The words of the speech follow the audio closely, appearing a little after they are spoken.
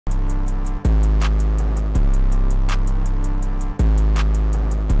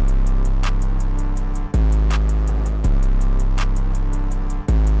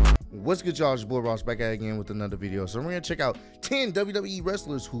What's good, y'all? It's your boy Ross back at it again with another video. So we're gonna check out 10 WWE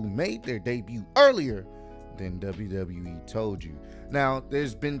wrestlers who made their debut earlier than WWE told you. Now,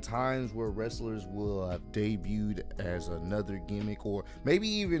 there's been times where wrestlers will have debuted as another gimmick or maybe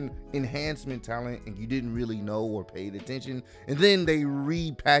even enhancement talent and you didn't really know or paid attention, and then they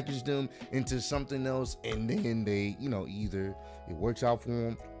repackaged them into something else, and then they, either it works out for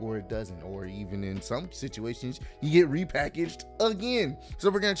them or it doesn't, or even in some situations you get repackaged again. So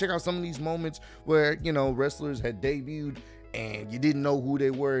we're gonna check out some of these moments where wrestlers had debuted and you didn't know who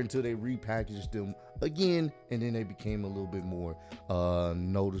they were until they repackaged them again, and then they became a little bit more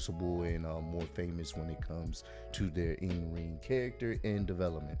noticeable and more famous when it comes to their in-ring character and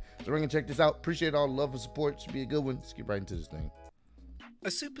development. So we're gonna check this out. Appreciate all the love and support. Should be a good one. Let's get right into this thing. A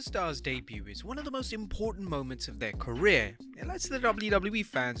superstar's debut is one of the most important moments of their career. It lets the WWE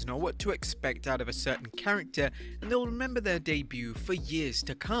fans know what to expect out of a certain character, and they'll remember their debut for years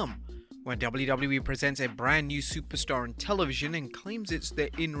to come. When WWE presents a brand new superstar on television and claims it's their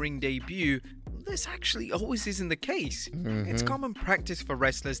in-ring debut, this actually always isn't the case. It's common practice for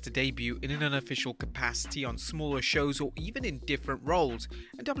wrestlers to debut in an unofficial capacity on smaller shows or even in different roles,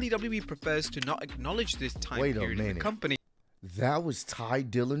 and WWE prefers to not acknowledge this time period in the company. That was Ty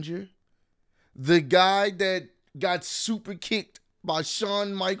Dillinger? The guy that got super kicked by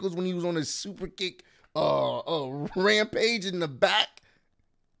Shawn Michaels when he was on a super kick rampage in the back?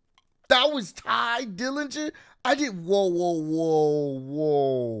 That was Ty Dillinger?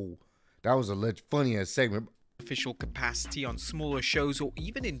 Whoa. That was a funny ass segment. Official capacity on smaller shows or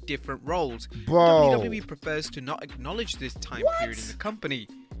even in different roles. Bro. WWE prefers to not acknowledge this time period in the company.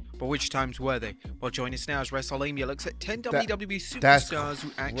 But which times were they? Well, join us now as WrestleMania looks at 10 WWE superstars who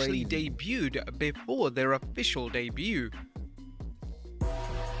actually debuted before their official debut.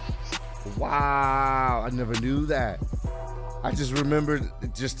 Wow, I never knew that. I just remembered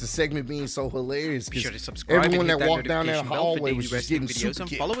just the segment being so hilarious. Be sure to subscribe. Everyone that walked down that hallway was just getting videos super and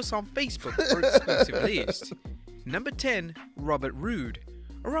kicked. follow us on Facebook for exclusive list. Number 10, Robert Roode.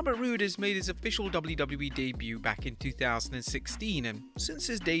 Robert Roode has made his official WWE debut back in 2016, and since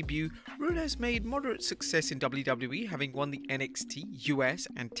his debut, Roode has made moderate success in WWE, having won the NXT, US,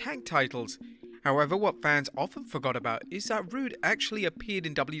 and tag titles. However, what fans often forgot about is that Roode actually appeared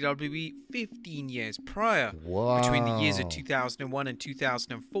in WWE 15 years prior. Wow. Between the years of 2001 and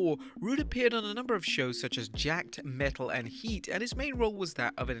 2004, Roode appeared on a number of shows such as Jacked, Metal, and Heat, and his main role was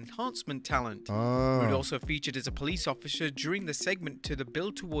that of an enhancement talent. Roode also featured as a police officer during the segment to the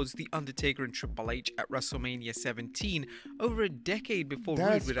build towards The Undertaker and Triple H at WrestleMania 17, over a decade before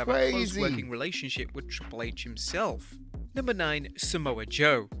Roode would have a close working relationship with Triple H himself. Number 9, Samoa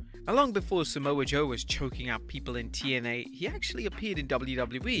Joe. Long before Samoa Joe was choking out people in TNA, he actually appeared in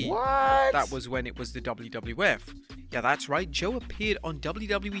WWE. What? That was when it was the WWF. Yeah, that's right, Joe appeared on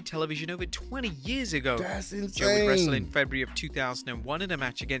WWE television over 20 years ago. That's insane. Joe would wrestle in February of 2001 in a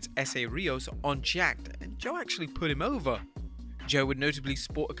match against S.A. Rios on Jacked, and Joe actually put him over. Joe would notably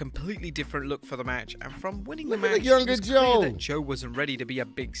sport a completely different look for the match, and from winning the match, it was clear that Joe wasn't ready to be a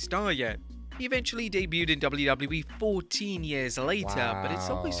big star yet. He eventually debuted in WWE 14 years later, but it's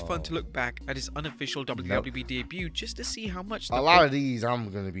always fun to look back at his unofficial WWE debut just to see how much a lot of these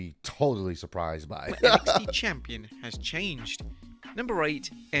I'm going to be totally surprised by. NXT champion has changed. Number 8,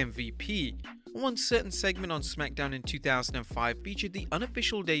 MVP. One certain segment on SmackDown in 2005 featured the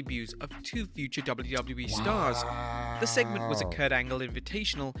unofficial debuts of 2 future WWE stars. The segment was a Kurt Angle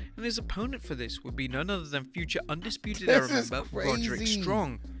Invitational, and his opponent for this would be none other than future Undisputed Era member Roderick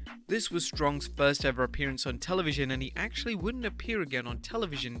Strong. This was Strong's first ever appearance on television, and he actually wouldn't appear again on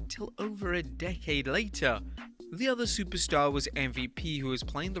television till over a decade later. The other superstar was MVP, who was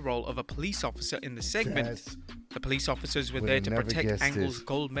playing the role of a police officer in the segment. The police officers were there to protect Angle's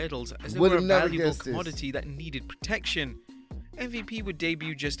gold medals, as they were a valuable commodity that needed protection. MVP would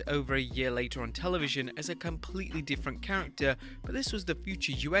debut just over a year later on television as a completely different character, but this was the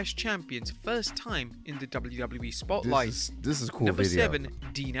future US champion's first time in the WWE spotlight. This is cool. Number 7,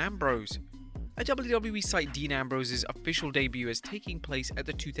 Dean Ambrose. A WWE site, Dean Ambrose's official debut is taking place at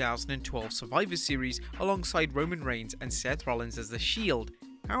the 2012 Survivor Series alongside Roman Reigns and Seth Rollins as The Shield.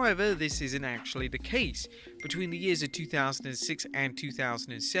 However, this isn't actually the case. Between the years of 2006 and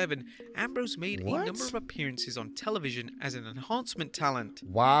 2007, Ambrose made a number of appearances on television as an enhancement talent.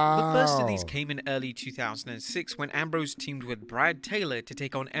 Wow. The first of these came in early 2006 when Ambrose teamed with Brad Taylor to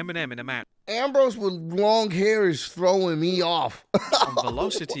take on Eminem in a match. Ambrose with long hair is throwing me off. On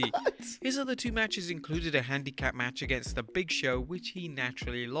Velocity. His other 2 matches included a handicap match against The Big Show, which he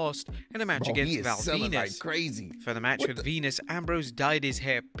naturally lost, and a match against Val Venus. Like crazy. For the match with Venus, Ambrose dyed his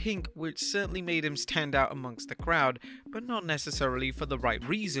hair pink, which certainly made him stand out amongst the crowd, but not necessarily for the right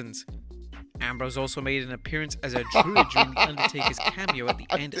reasons. Ambrose also made an appearance as a druid during The Undertaker's cameo at the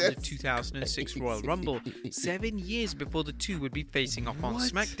end of the 2006 Royal Rumble, 7 years before the two would be facing off on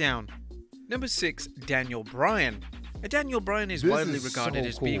SmackDown. Number 6, Daniel Bryan. Daniel Bryan is widely regarded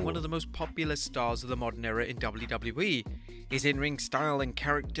as being one of the most popular stars of the modern era in WWE. His in-ring style and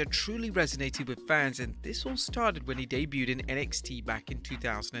character truly resonated with fans, and this all started when he debuted in NXT back in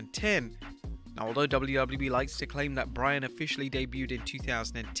 2010. Now, although WWE likes to claim that Bryan officially debuted in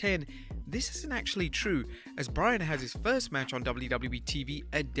 2010, this isn't actually true, as Bryan has his first match on WWE TV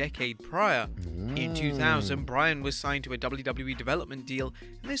a decade prior. In 2000, Bryan was signed to a WWE development deal,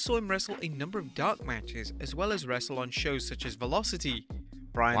 and this saw him wrestle a number of dark matches, as well as wrestle on shows such as Velocity.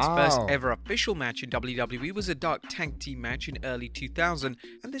 Bryan's first ever official match in WWE was a dark tag team match in early 2000,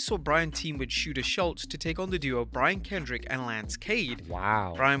 and this saw Bryan team with Shooter Schultz to take on the duo Brian Kendrick and Lance Cade.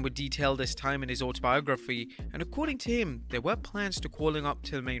 Bryan would detail this time in his autobiography, and according to him, there were plans to calling up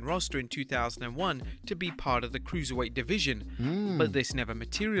to the main roster in 2001 to be part of the Cruiserweight division, but this never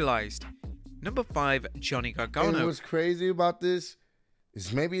materialized. Number 5, Johnny Gargano. And what's crazy about this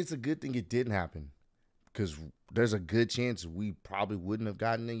is maybe it's a good thing it didn't happen, because there's a good chance we probably wouldn't have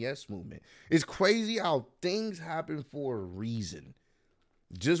gotten the Yes Movement. It's crazy how things happen for a reason.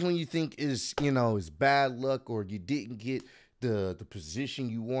 Just when you think is bad luck or you didn't get the position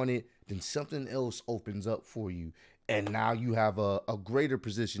you wanted, then something else opens up for you. And now you have a greater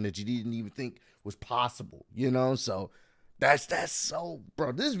position that you didn't even think was possible, So that's so,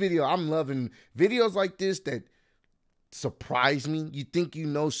 bro, this video, I'm loving videos like this that surprise me. You think you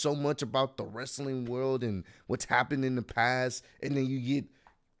know so much about the wrestling world and what's happened in the past, and then you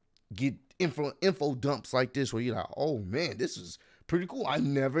get info dumps like this where you're like, oh man, this is pretty cool. I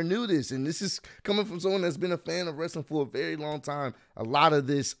never knew this, and this is coming from someone that's been a fan of wrestling for a very long time. A lot of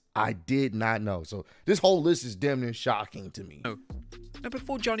this I did not know, so this whole list is damn near shocking to me. Now,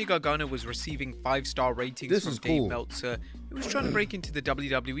 before Johnny Gargano was receiving 5-star ratings from Dave Meltzer, he was trying to break into the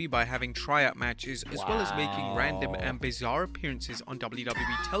WWE by having tryout matches, as well as making random and bizarre appearances on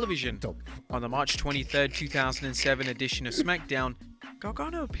WWE television. On the March 23, 2007 edition of SmackDown,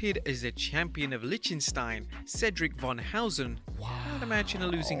 Gargano appeared as the champion of Liechtenstein, Cedric von Hausen, had a match in a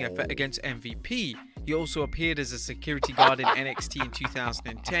losing effort against MVP. He also appeared as a security guard in NXT in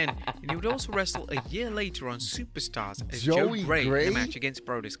 2010, and he would also wrestle a year later on Superstars as Joe Gray in a match against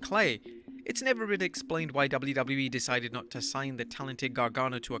Brodus Clay. It's never been explained why WWE decided not to sign the talented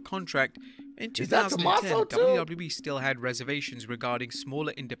Gargano to a contract. In 2010, WWE still had reservations regarding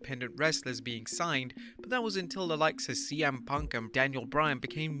smaller independent wrestlers being signed, but that was until the likes of CM Punk and Daniel Bryan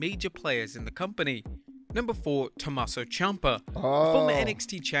became major players in the company. Number 4, Tommaso Ciampa. Former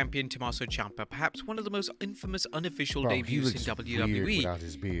NXT champion Tommaso Ciampa, perhaps one of the most infamous unofficial debuts in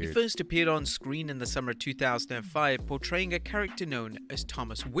WWE. He first appeared on screen in the summer of 2005, portraying a character known as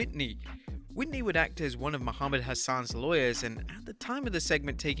Thomas Whitney. Whitney would act as one of Muhammad Hassan's lawyers, and at the time of the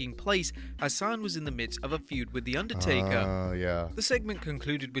segment taking place, Hassan was in the midst of a feud with The Undertaker. The segment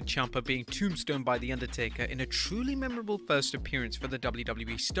concluded with Ciampa being tombstoned by The Undertaker in a truly memorable first appearance for the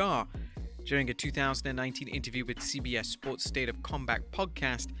WWE star. During a 2019 interview with CBS Sports State of Combat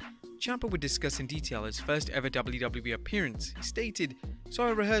podcast, Ciampa would discuss in detail his first ever WWE appearance. He stated, "So I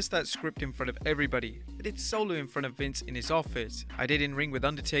rehearsed that script in front of everybody. I did solo in front of Vince in his office. I did in ring with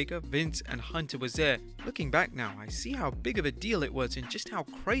Undertaker, Vince, and Hunter was there. Looking back now, I see how big of a deal it was and just how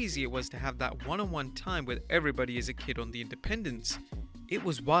crazy it was to have that one-on-one time with everybody as a kid on the independents. It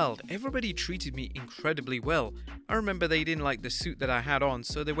was wild. Everybody treated me incredibly well. I remember they didn't like the suit that I had on,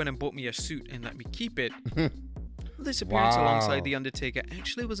 so they went and bought me a suit and let me keep it." This appearance alongside The Undertaker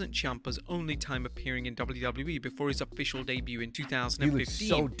actually wasn't Ciampa's only time appearing in WWE before his official debut in 2015. He looks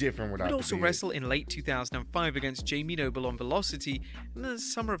so different without the beard. He would also wrestle in late 2005 against Jamie Noble on Velocity, and in the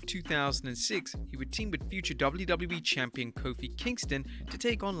summer of 2006, he would team with future WWE champion Kofi Kingston to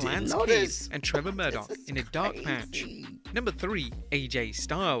take on Lance Cade and Trevor Murdoch in a dark match. Number 3, AJ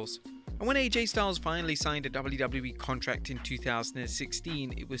Styles. And when AJ Styles finally signed a WWE contract in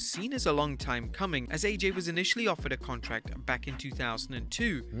 2016, it was seen as a long time coming, as AJ was initially offered a contract back in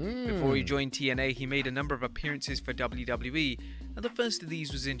 2002. Before he joined TNA, he made a number of appearances for WWE, and the first of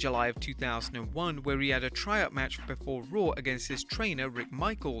these was in July of 2001, where he had a tryout match before Raw against his trainer, Rick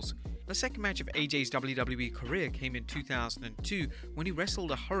Michaels. The second match of AJ's WWE career came in 2002, when he wrestled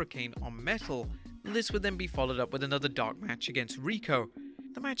a Hurricane on Metal. This would then be followed up with another dark match against Rico.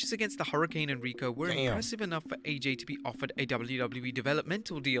 The matches against the Hurricane and Rico were impressive enough for AJ to be offered a WWE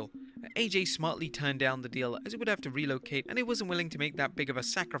developmental deal. AJ smartly turned down the deal, as he would have to relocate, and he wasn't willing to make that big of a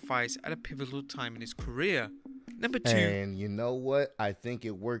sacrifice at a pivotal time in his career. Number 2. And you know what? I think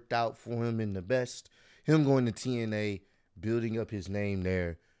it worked out for him in the best. Him going to TNA, building up his name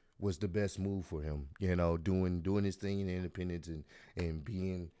there, was the best move for him. You know, doing his thing in independence and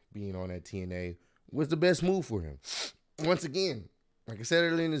being on that TNA was the best move for him. Once again, like I said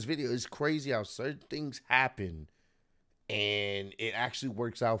earlier in this video, it's crazy how certain things happen and it actually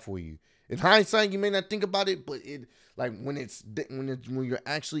works out for you. In hindsight, you may not think about it, but it like when you're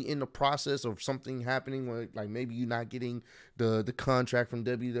actually in the process of something happening, where like maybe you're not getting the contract from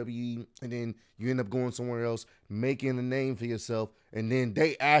WWE, and then you end up going somewhere else, making a name for yourself, and then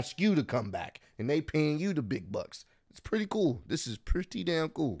they ask you to come back, and they paying you the big bucks. It's pretty cool. This is pretty damn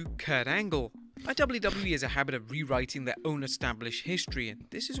cool. Kurt Angle. WWE has a habit of rewriting their own established history, and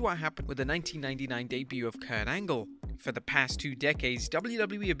this is what happened with the 1999 debut of Kurt Angle. For the past 2 decades,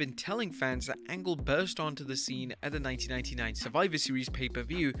 WWE have been telling fans that Angle burst onto the scene at the 1999 Survivor Series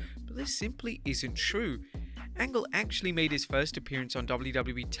pay-per-view, but this simply isn't true. Angle actually made his first appearance on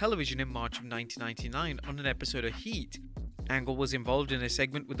WWE television in March of 1999 on an episode of Heat. Angle was involved in a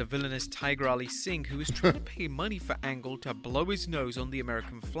segment with the villainous Tiger Ali Singh, who was trying to pay money for Angle to blow his nose on the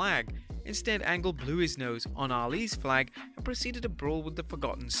American flag. Instead, Angle blew his nose on Ali's flag and proceeded to brawl with the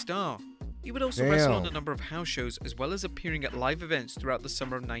Forgotten Star. He would also wrestle on a number of house shows, as well as appearing at live events throughout the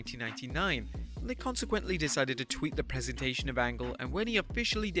summer of 1999. And they consequently decided to tweak the presentation of Angle, and when he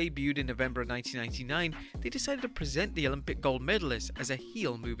officially debuted in November of 1999, they decided to present the Olympic gold medalist as a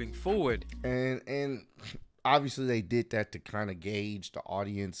heel moving forward. And obviously they did that to kind of gauge the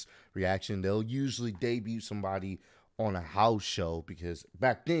audience reaction. They'll usually debut somebody on a house show because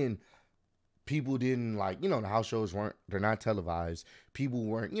back then people didn't like, the house shows they're not televised. People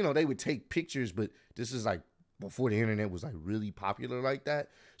weren't, they would take pictures, but this is like before the internet was like really popular like that.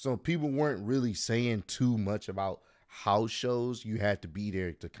 So people weren't really saying too much about house shows. You had to be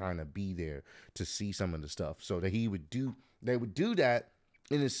there to kind of be there to see some of the stuff. So that they would do that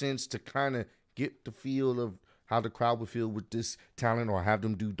in a sense to kind of get the feel of how the crowd would feel with this talent, or have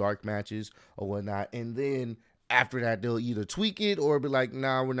them do dark matches or whatnot. And then after that, they'll either tweak it or be like,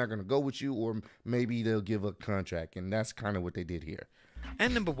 nah, we're not going to go with you. Or maybe they'll give a contract. And that's kind of what they did here.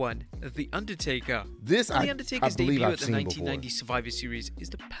 And number 1, The Undertaker. The Undertaker's debut at the 1990 Survivor Series is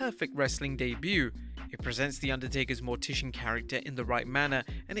the perfect wrestling debut. It presents The Undertaker's mortician character in the right manner,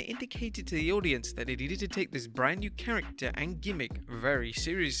 and it indicated to the audience that it needed to take this brand new character and gimmick very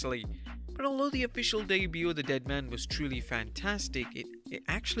seriously. But although the official debut of the Dead Man was truly fantastic, it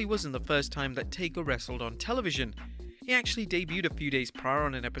actually wasn't the first time that Taker wrestled on television. He actually debuted a few days prior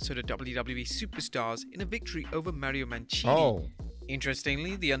on an episode of WWE Superstars in a victory over Mario Mancini. Oh.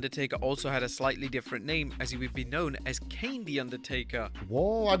 Interestingly, The Undertaker also had a slightly different name, as he would be known as Kane the Undertaker.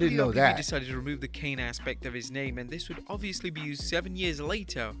 Whoa, I didn't know that. WWE decided to remove the Kane aspect of his name, and this would obviously be used 7 years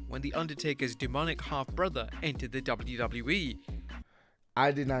later when The Undertaker's demonic half-brother entered the WWE.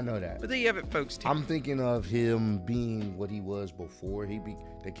 I did not know that. But there you have it, folks. I'm thinking of him being what he was before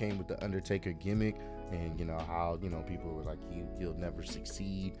they came with the Undertaker gimmick, and how people were like he'll never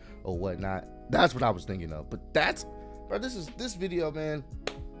succeed or whatnot. That's what I was thinking of. But this video, man,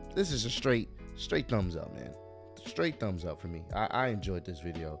 this is a straight thumbs up, man. Straight thumbs up for me. I enjoyed this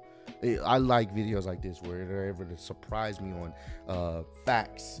video. I like videos like this where they're able to surprise me on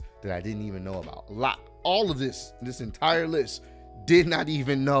facts that I didn't even know about. All of this entire list. Did not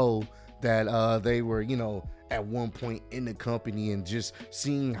even know that they were, at one point in the company, and just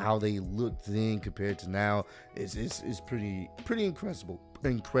seeing how they looked then compared to now is pretty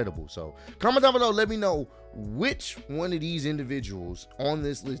incredible. So comment down below, let me know which one of these individuals on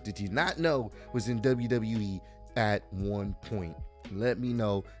this list did you not know was in WWE at one point. Let me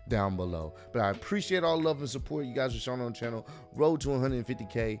know down below. But I appreciate all the love and support you guys are showing on the channel. Road to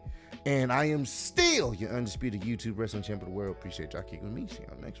 150K. And I am still your undisputed YouTube wrestling champion of the world. Appreciate y'all kicking with me. See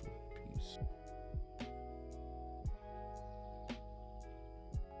y'all next one. Peace.